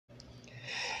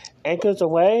Anchors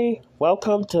away.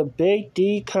 Welcome to Big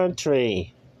D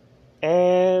Country.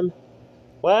 And,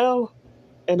 well,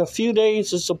 in a few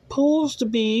days, it's supposed to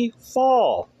be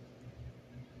fall.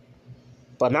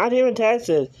 But not here in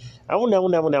Texas. Oh, no,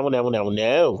 no, no, no, no,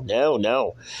 no, no,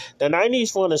 no. The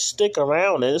 90s want to stick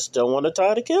around and still want to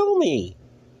try to kill me.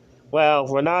 Well,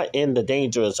 we're not in the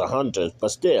dangerous 100s, but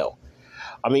still.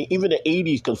 I mean, even the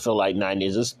 80s can feel like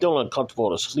 90s. It's still uncomfortable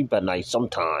to sleep at night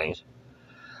sometimes.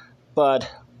 But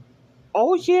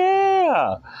oh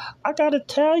yeah, I got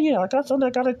something I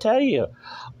gotta tell you.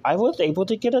 I was able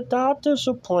to get a doctor's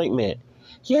appointment.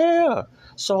 Yeah.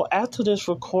 So after this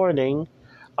recording,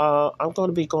 I'm going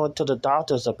to be going to the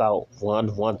doctor's about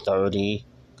 1:30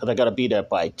 because I gotta be there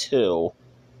by 2.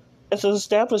 It's an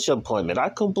established appointment. I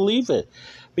couldn't believe it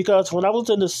because when I was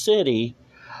in the city,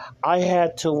 I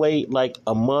had to wait like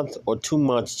a month or 2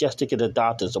 months just to get a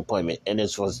doctor's appointment, and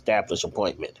it's an established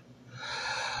appointment.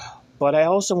 But I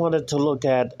also wanted to look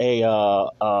at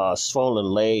a swollen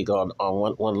leg on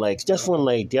one leg, just one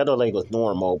leg. The other leg was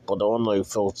normal, but the one leg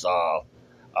feels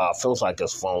like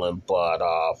it's swollen. But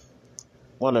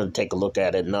wanted to take a look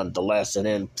at it nonetheless, and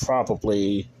then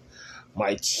probably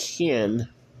my chin.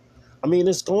 I mean,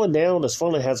 it's going down. The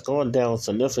swelling has gone down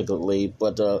significantly,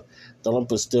 but the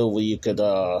lump is still where you could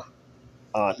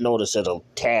notice it a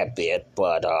tad bit.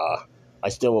 But I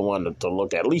still wanted to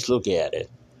at least look at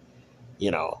it, you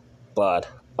know. But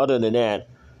other than that,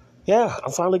 yeah,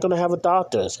 I'm finally gonna have a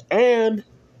doctor's. And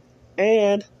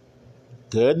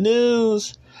good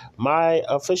news. My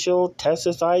official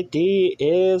Texas ID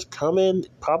is coming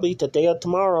probably today or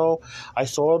tomorrow. I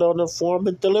saw it on the form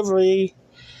of delivery.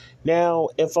 Now,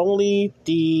 if only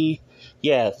the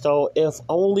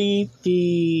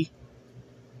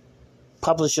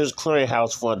Publishers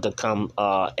Clearinghouse wanted to come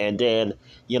and then,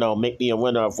 make me a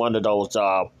winner of one of those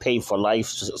pay for life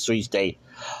street state.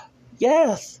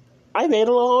 Yes, I made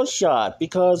a long shot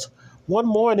because one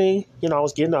morning, I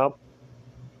was getting up,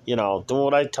 doing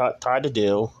what I tried to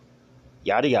do,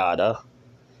 yada yada,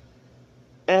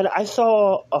 and I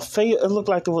saw it looked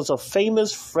like it was a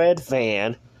famous Fred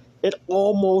van. It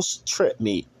almost tripped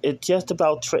me. It just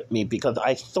about tripped me because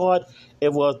I thought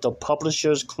it was the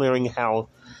Publishers Clearinghouse.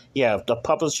 Yeah, the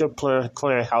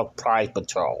Clearinghouse Prize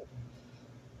Patrol.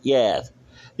 Yes,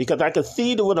 because I could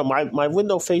see the window. My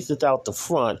window faces out the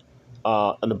front,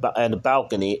 and the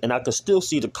balcony, and I could still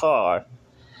see the car.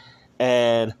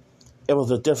 And it was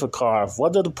a different car.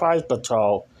 One of the Prize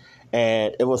Patrol,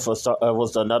 and it was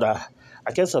another,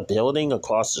 I guess, a building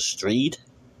across the street.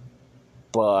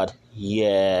 But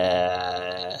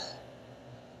yeah,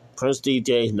 Prince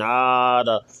DJ not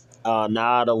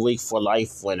a week for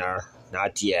life winner,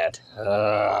 not yet.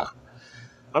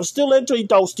 I'm still entering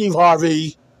though, Steve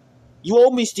Harvey. You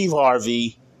owe me, Steve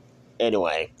Harvey.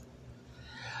 Anyway.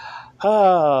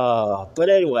 But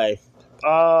anyway,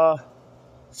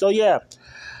 so yeah,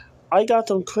 I got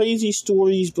some crazy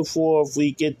stories before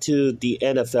we get to the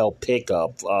NFL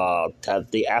pickup,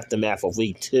 the aftermath of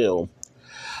week 2.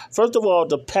 First of all,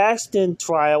 the Paxton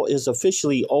trial is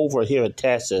officially over here in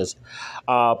Texas.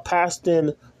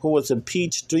 Paxton, who was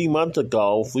impeached 3 months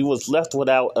ago, we was left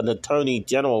without an attorney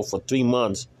general for 3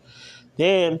 months.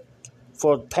 Then,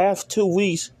 for the past 2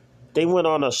 weeks, they went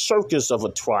on a circus of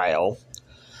a trial.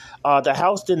 The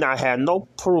House did not have no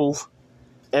proof.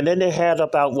 And then they had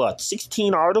about,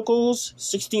 16 articles?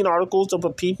 16 articles of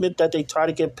impeachment that they tried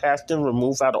to get Paxton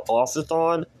removed out of office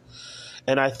on.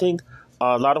 And I think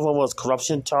a lot of them was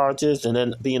corruption charges and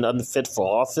then being unfit for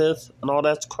office and all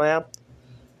that crap.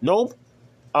 Nope.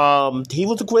 He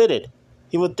was acquitted.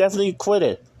 He was definitely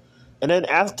acquitted. And then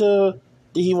after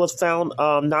he was found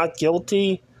not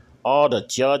guilty, the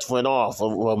judge went off.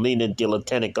 Well, meaning the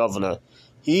lieutenant governor.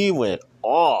 He went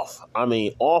off. I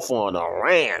mean, off on a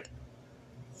rant.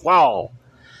 Wow.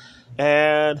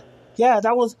 And yeah,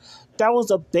 that was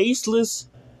a baseless,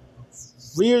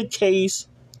 weird case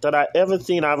that I ever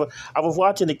seen. I was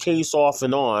watching the case off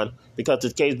and on because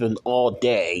the case been all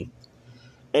day,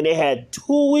 and they had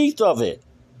 2 weeks of it,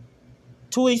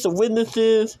 2 weeks of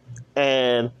witnesses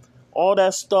and all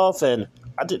that stuff, and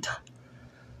I did.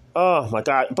 Oh my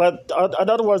God! But in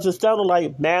other words, it sounded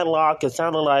like Matlock. It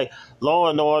sounded like Law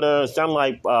and Order. It sounded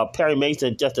like Perry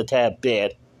Mason just a tad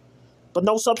bit, but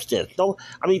no substance. No,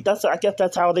 I mean I guess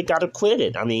that's how they got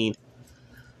acquitted. I mean,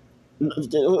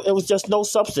 it was just no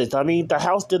substance. I mean, the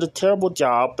House did a terrible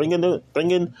job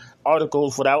bringing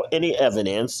articles without any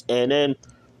evidence, and then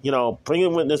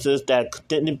bringing witnesses that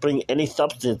didn't bring any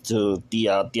substance to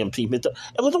the impeachment.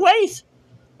 It was a waste.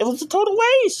 It was a total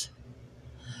waste.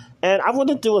 And I want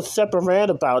to do a separate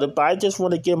rant about it, but I just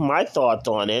want to give my thoughts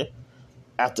on it.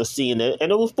 after seeing it.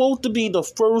 And it was supposed to be the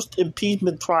first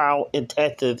impeachment trial in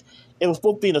Texas. It was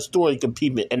supposed to be an historic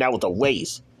impeachment, and that was a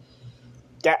waste.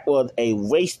 That was a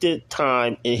wasted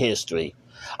time in history.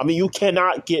 I mean, you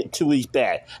cannot get two weeks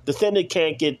back. The Senate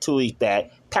can't get 2 weeks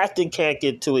back. Paxton can't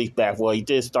get 2 weeks back. Well, he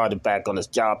did start back on his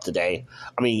job today.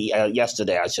 I mean,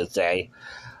 yesterday, I should say,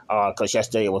 because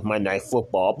yesterday was Monday Night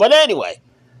Football. But anyway,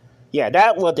 yeah,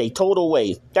 that was a total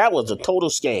waste. That was a total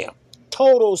scam.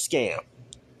 Total scam.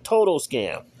 Total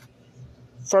scam.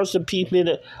 First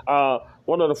impeachment,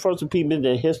 one of the first impeachments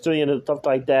in history and stuff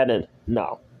like that. And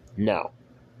no.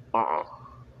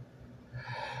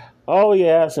 Oh,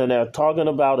 yes, and they're talking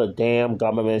about a damn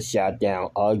government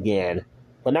shutdown again.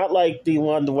 But not like the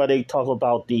one where they talk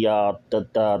about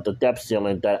the debt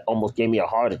ceiling that almost gave me a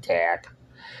heart attack.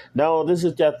 No, this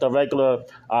is just a regular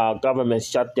government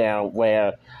shutdown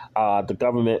where the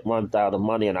government runs out of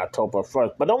money on October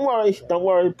 1st. But don't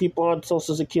worry, people on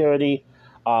Social Security,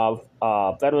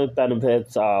 veteran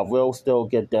benefits will still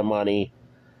get their money.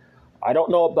 I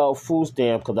don't know about food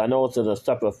stamps because I know it's in a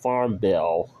separate farm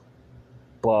bill.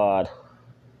 But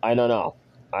I don't know.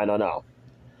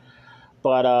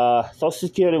 But Social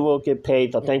Security will get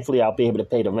paid, so thankfully I'll be able to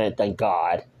pay the rent, thank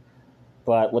God.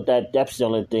 But with that debt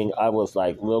ceiling thing, I was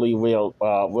like really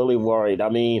worried. I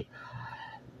mean,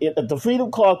 the Freedom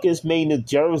Caucus made New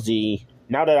Jersey,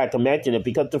 now that I can mention it,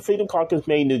 because the Freedom Caucus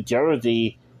made New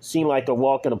Jersey seem like a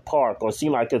walk in the park or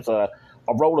seem like it's a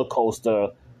roller coaster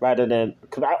rather than,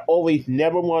 because I always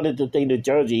never wanted to stay in New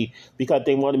Jersey because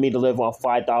they wanted me to live on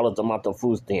 $5 a month of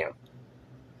food stamp.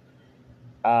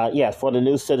 Yes, for the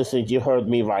new citizens, you heard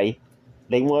me right.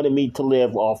 They wanted me to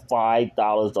live off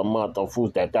 $5 a month on food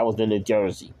stamp. That was in New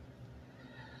Jersey.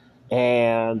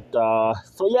 And so,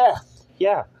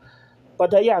 yeah.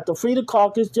 But, yeah, the Freedom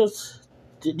Caucus just...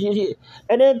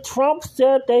 And then Trump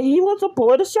said that he was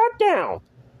aboard the shutdown.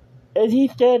 And he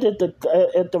said that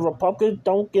if the Republicans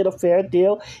don't get a fair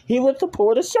deal, he would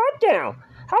support a shutdown.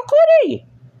 How could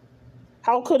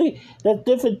he? The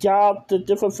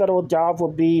different federal jobs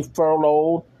would be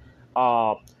furloughed.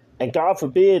 And God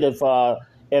forbid if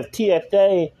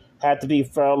TSA had to be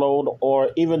furloughed,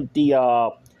 or even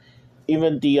the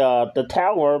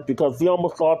tower, because we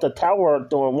almost lost the tower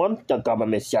during one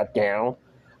government shutdown.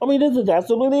 I mean, this is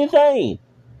absolutely insane.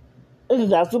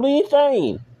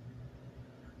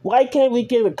 Why can't we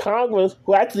get a Congress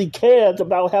who actually cares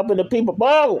about helping the people?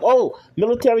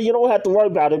 Military, you don't have to worry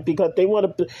about it because they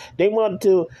want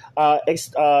to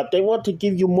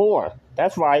give you more.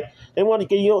 That's right. They want to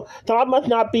give you. So I must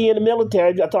not be in the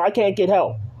military, so I can't get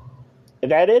help. Is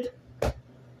that it?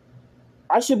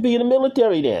 I should be in the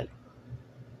military then.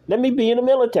 Let me be in the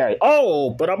military. Oh,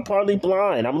 but I'm partly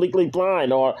blind. I'm legally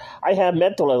blind, or I have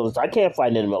mental illness. I can't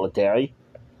fight in the military.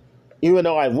 Even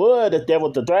though I would if there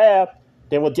was a draft.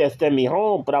 They would just send me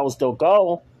home, but I would still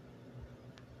go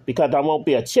because I won't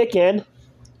be a chicken.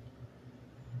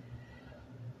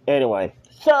 Anyway,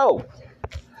 so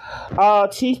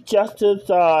Chief Justice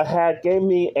gave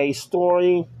me a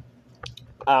story,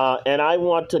 and I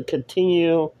want to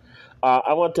continue.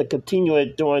 I want to continue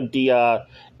it during the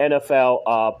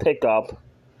NFL pickup,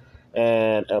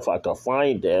 and if I can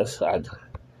find this,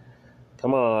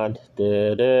 come on.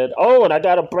 Oh, and I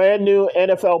got a brand new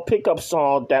NFL pickup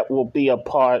song that will be a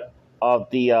part of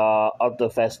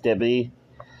the festivity.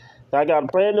 So I got a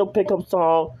brand new pickup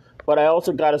song, but I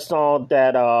also got a song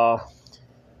that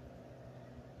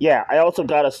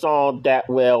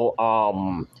will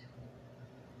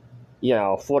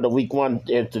for the week 1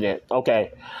 incident.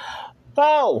 Okay.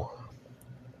 So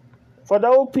for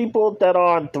those people that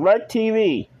are on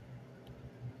DirecTV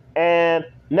and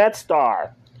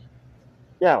Netstar.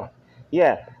 I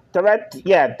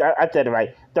said it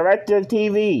right.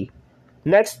 DirecTV,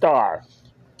 Nexstar,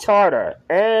 Charter,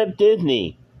 and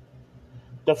Disney.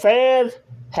 The fans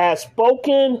have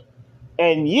spoken,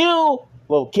 and you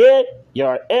will get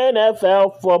your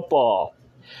NFL football.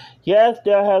 Yes,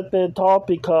 there has been talk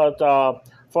because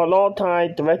for a long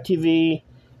time, DirecTV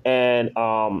and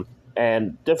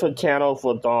different channels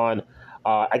was on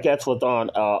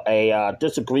a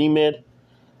disagreement.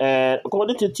 And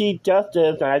according to Chief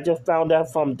Justice, and I just found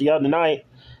out from the other night,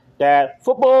 that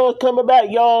football is coming back,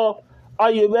 y'all.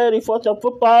 Are you ready for some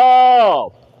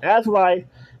football? That's right.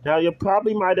 Now, you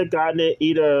probably might have gotten it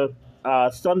either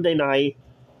Sunday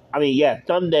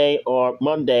or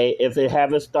Monday. If it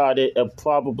haven't started, it'll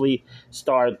probably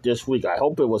start this week. I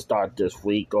hope it will start this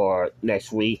week or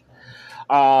next week.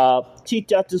 Chief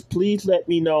Justice, please let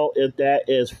me know if that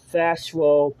is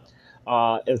factual.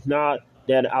 If not,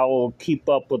 then I will keep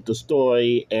up with the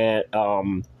story, and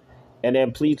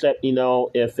then please let me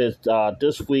know if it's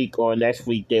this week or next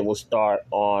week they will start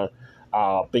on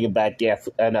bringing back the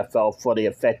NFL for the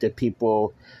affected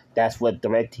people. That's with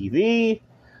DirecTV.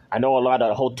 I know a lot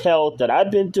of hotels that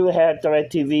I've been to had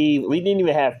DirecTV. We didn't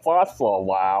even have Fox for a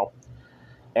while,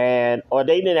 or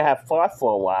they didn't have Fox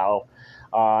for a while.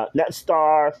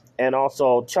 Netstar and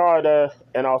also Charter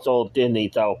and also Disney.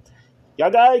 So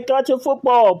y'all guys got your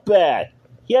football back.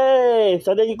 Yay!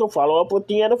 So then you can follow up with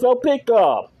the NFL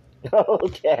pickup.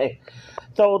 Okay.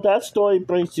 So that story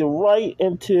brings you right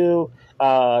into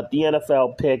the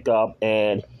NFL pickup,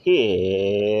 and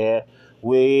here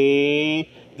we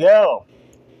go.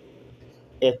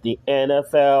 It's the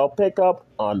NFL pickup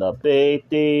on the Big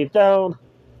D Zone,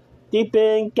 deep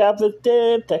in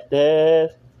Galveston,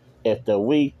 Texas. It's the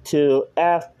week 2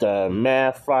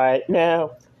 aftermath right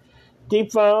now.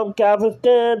 Deep from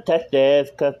Galveston,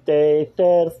 Texas, 'cause they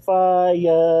set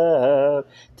fire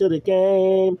to the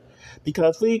game.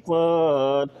 Because week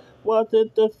 1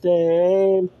 wasn't the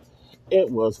same.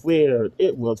 It was weird.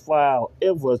 It was wild.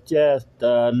 It was just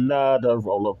another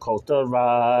roller coaster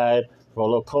ride.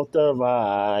 Roller coaster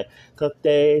ride. 'Cause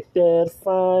they set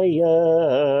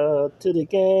fire to the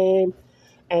game.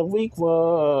 And week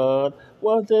 1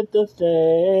 wasn't the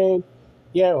same.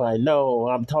 Yeah, I know,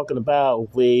 I'm talking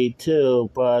about week 2,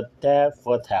 but that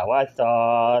was how I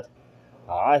thought.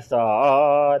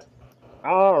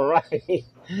 Alright.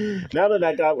 Now that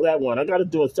I got that one, I got to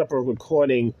do a separate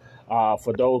recording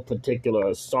for those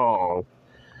particular songs.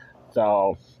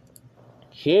 So,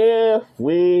 here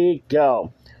we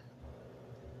go.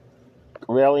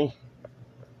 Really?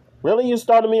 Really? You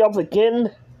started me off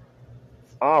again?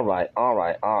 Alright.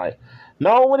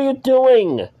 No, what are you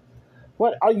doing?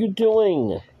 What are you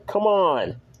doing? Come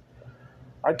on.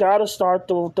 I gotta start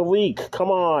the week. Come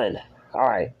on.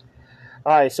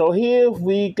 Alright, so here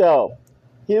we go.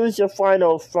 Here's your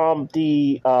finals from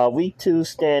the week 2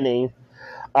 standing.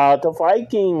 The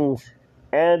Vikings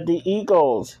and the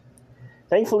Eagles.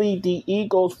 Thankfully, the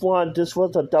Eagles won. This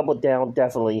was a double down,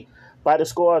 definitely, by the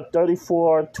score of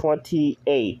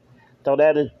 34-28. So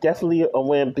that is definitely a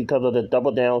win because of the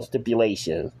double down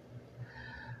stipulation.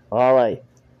 Alright.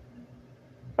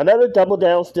 Another double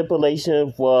down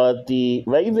stipulation was the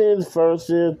Ravens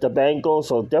versus the Bengals,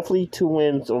 so definitely 2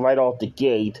 wins right off the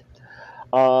gate.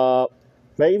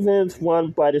 Ravens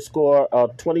won by the score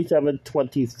of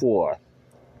 27-24.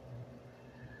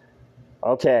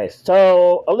 Okay,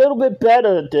 so a little bit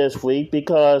better this week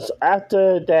because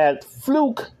after that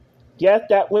fluke, yes,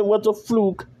 that win was a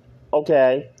fluke.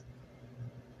 Okay.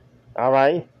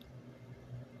 Alright.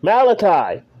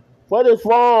 Malachi, what is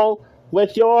wrong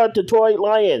with your Detroit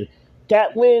Lions?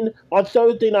 That win on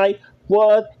Thursday night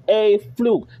was a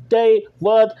fluke. They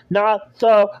was not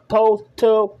supposed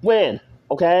to win,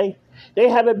 okay? They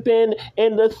haven't been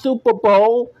in the Super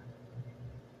Bowl,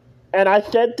 and I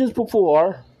said this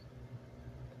before.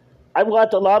 I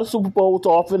watch a lot of Super Bowls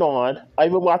off and on. I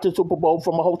even watch the Super Bowl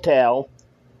from a hotel,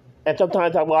 and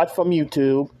sometimes I watch from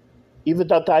YouTube. Even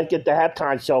sometimes I get the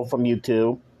halftime show from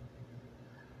YouTube.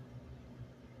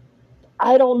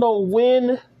 I don't know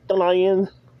when the Lions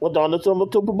was on the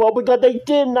Super Bowl because they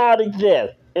did not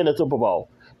exist in the Super Bowl.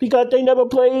 Because they never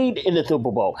played in the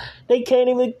Super Bowl. They can't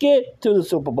even get to the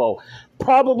Super Bowl.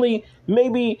 Probably,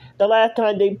 maybe the last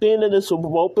time they've been in the Super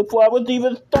Bowl before I was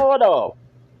even thought of.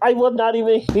 I was not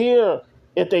even here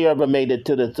if they ever made it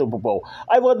to the Super Bowl.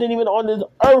 I wasn't even on this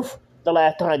earth the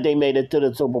last time they made it to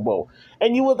the Super Bowl.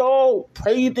 And you was all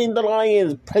praising the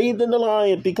Lions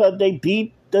because they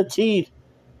beat the Chiefs.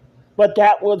 But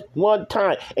that was one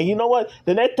time. And you know what?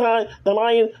 The next time the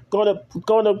Lions gonna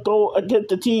go against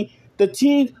the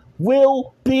Chiefs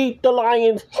will beat the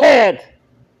Lions' head.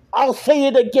 I'll say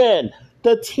it again.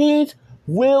 The Chiefs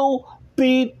will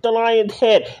beat the Lions'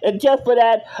 head. And just for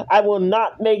that, I will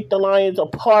not make the Lions a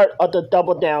part of the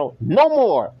double down no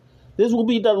more. This will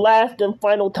be the last and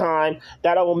final time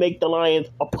that I will make the Lions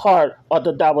a part of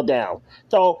the double down.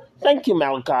 So, thank you,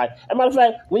 Malachi. As a matter of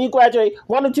fact, when you graduate,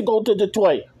 why don't you go to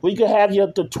Detroit, where you can have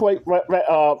your Detroit what's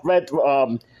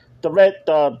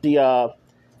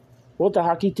the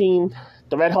hockey team?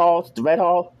 The Red Hawks,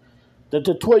 the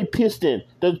Detroit Pistons,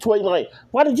 the Detroit Lions.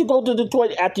 Why did you go to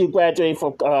Detroit after you graduate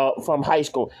from high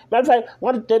school? Matter of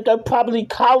fact, they're probably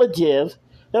colleges.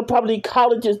 There are probably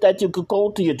colleges that you could go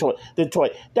to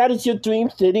Detroit. That is your dream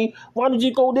city. Why don't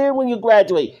you go there when you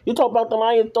graduate? You talk about the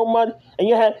Lions so much, and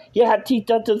you have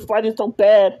teachers just fighting so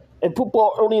bad and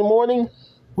football early in the morning.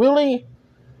 Really?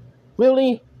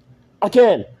 Really?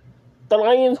 Again, the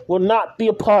Lions will not be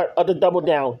a part of the double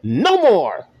down. No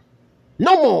more.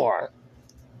 No more.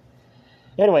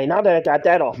 Anyway, now that I got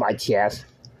that off my chest.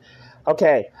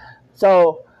 Okay,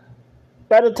 so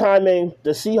better timing.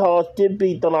 The Seahawks did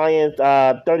beat the Lions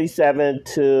 37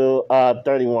 to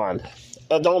 31.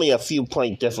 There's only a few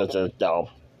point differences, though.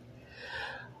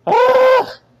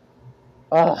 Ah!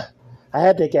 I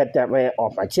had to get that rant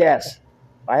off my chest.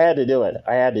 I had to do it.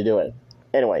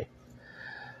 Anyway,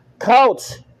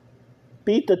 Colts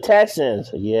beat the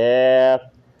Texans. Yeah,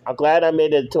 I'm glad I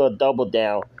made it to a double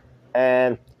down.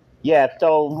 And yeah,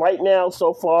 so right now,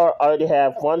 so far, I already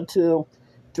have 1, 2,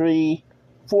 3,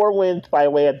 4 wins by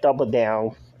way of double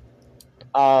down.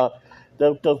 The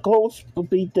Colts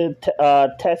beat the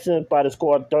Texans by the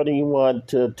score of 31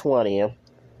 to 20.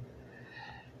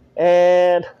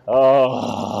 And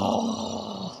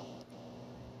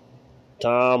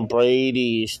Tom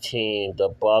Brady's team, the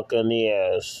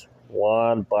Buccaneers,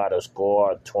 won by the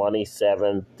score of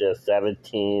 27 to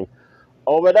 17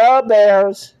 over the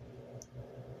Bears.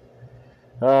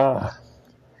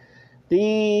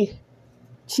 The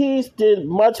Chiefs did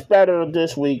much better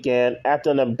this weekend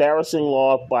after an embarrassing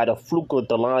loss by the fluke of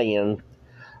the Lions.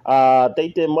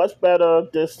 They did much better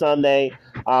this Sunday,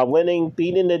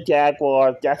 beating the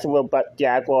Jacksonville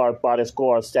Jaguars by the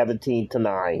score of 17 to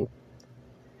 9.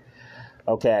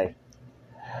 Okay.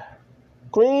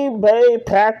 Green Bay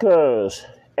Packers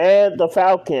and the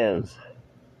Falcons.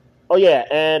 Oh yeah,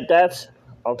 and that's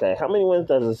okay. How many wins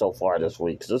does it so far this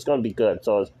week? Because it's going to be good.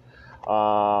 So it's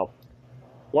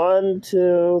 1,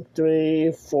 2,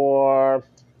 3, 4,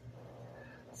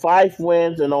 5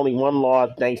 wins and only 1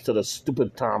 loss thanks to the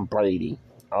stupid Tom Brady.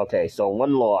 Okay, so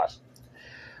 1 loss.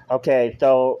 Okay,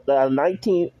 so the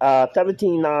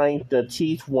 17-9, the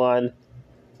Chiefs won,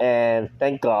 and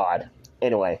thank God.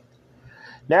 Anyway,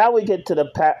 now we get to the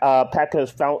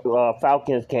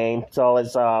Packers-Falcons game. So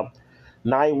it's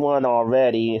 9-1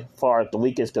 already as far as the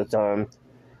week is concerned.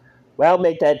 Well,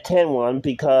 make that 10-1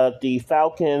 because the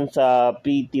Falcons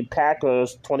beat the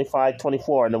Packers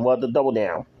 25-24, and it was a double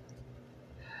down.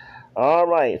 All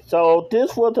right, so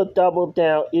this was a double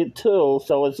down too,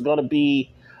 so it's going to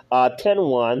be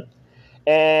 10-1.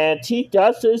 And Chief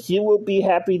Justice, you will be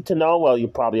happy to know, well, you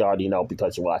probably already know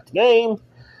because you watched the game,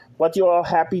 but you are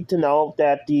happy to know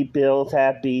that the Bills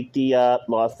have beat the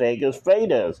Las Vegas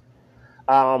Raiders.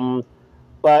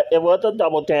 But it was a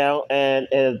double down, and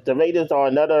the Raiders are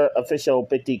another official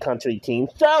Big D Country team.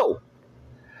 So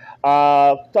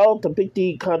the Big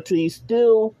D Country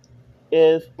still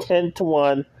is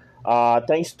 10-1,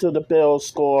 thanks to the Bills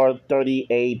score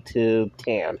 38 to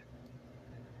 10.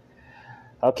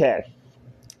 Okay.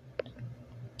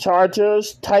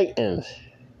 Chargers, Titans.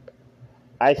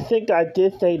 I think I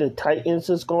did say the Titans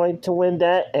is going to win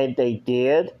that, and they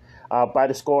did by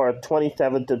the score of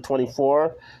 27 to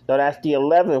 24. So that's the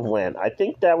 11th win. I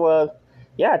think that was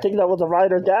a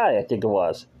ride or die. I think it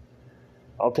was.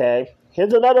 Okay,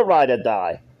 here's another ride or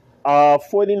die.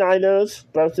 49ers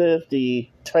versus the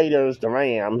Traitors, the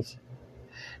Rams.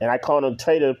 And I call them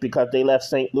traitors because they left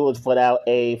St. Louis without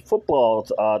a football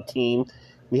team.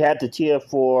 We had to cheer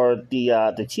for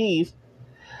the Chiefs.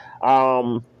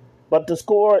 But the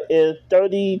score is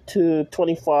 30 to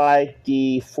 25,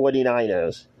 the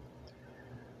 49ers.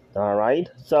 All right,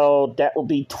 so that will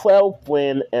be 12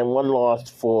 win and 1 loss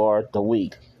for the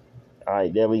week. All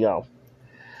right, there we go.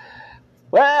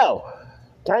 Well,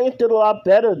 Giants did a lot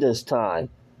better this time.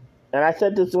 And I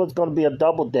said this was going to be a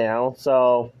double down,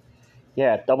 so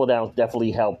yeah, double downs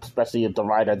definitely help, especially if the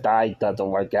ride or die doesn't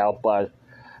work out. But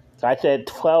I said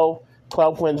 12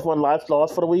 wins, 1 loss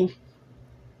for the week.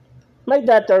 Make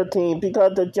that 13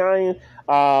 because the Giants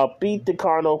beat the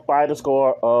Cardinals by the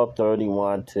score of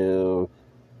 31 to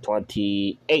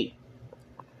 28.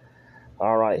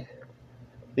 All right.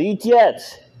 The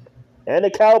Jets and the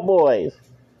Cowboys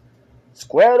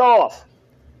squared off.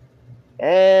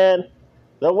 And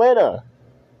the winner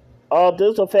of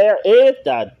this affair is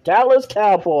the Dallas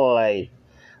Cowboys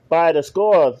by the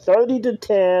score of 30 to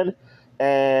 10.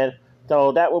 And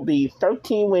so that will be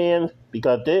 13 wins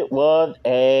because it was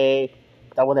a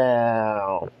double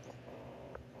down.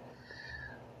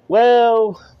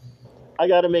 Well, I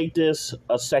got to make this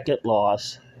a second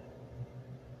loss.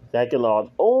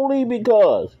 Only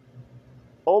because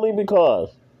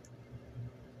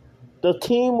the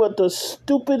team with the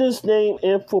stupidest name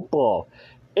in football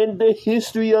in the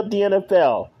history of the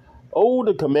NFL. Oh,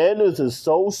 the Commanders is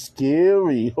so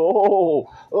scary. Oh,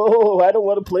 I don't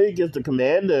want to play against the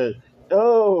Commanders.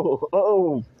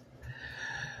 Oh.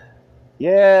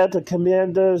 Yeah, the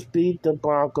Commanders beat the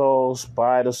Broncos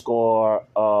by the score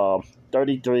of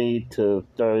 33 to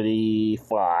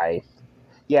 35.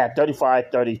 Yeah,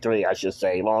 35-33, I should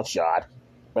say. Long shot.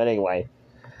 But anyway.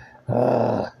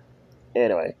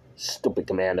 Stupid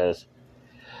Commanders.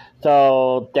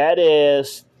 So that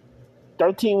is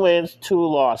 13 wins, 2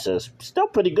 losses. Still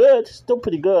pretty good. Still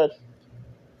pretty good.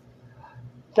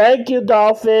 Thank you,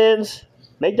 Dolphins.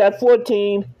 Make that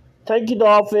 14. Thank you,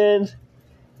 Dolphins.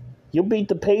 You beat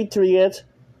the Patriots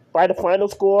by the final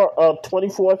score of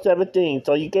 24-17.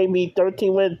 So you gave me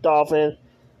 13 wins, Dolphins.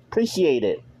 Appreciate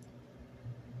it.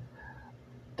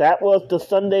 That was the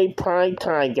Sunday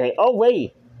primetime game. Oh,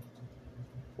 wait.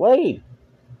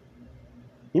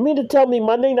 You mean to tell me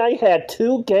Monday night had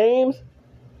 2 games?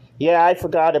 Yeah, I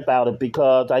forgot about it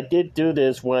because I did do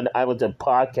this when I was in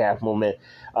podcast moment,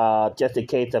 just in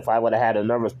case if I would have had a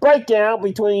nervous breakdown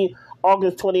between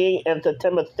August 28th and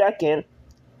September 2nd.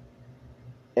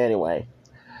 Anyway.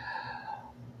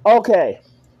 Okay.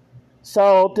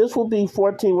 So this will be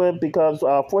 14 wins because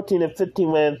 14 and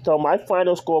 15 wins. So my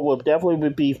final score will definitely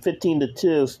be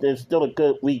 15-2. It's still a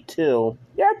good week 2.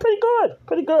 Yeah,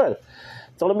 pretty good.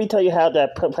 So let me tell you how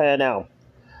that panned out.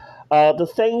 The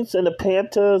Saints and the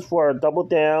Panthers were double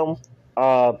down.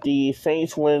 The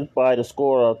Saints win by the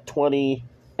score of 20,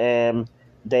 and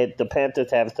the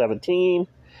Panthers have 17.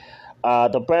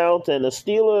 The Browns and the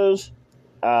Steelers,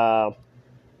 so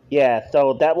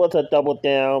that was a double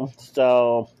down.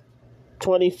 So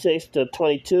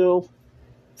 26-22.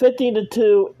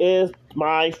 15-2 is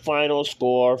my final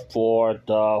score for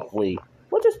the week,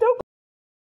 which is still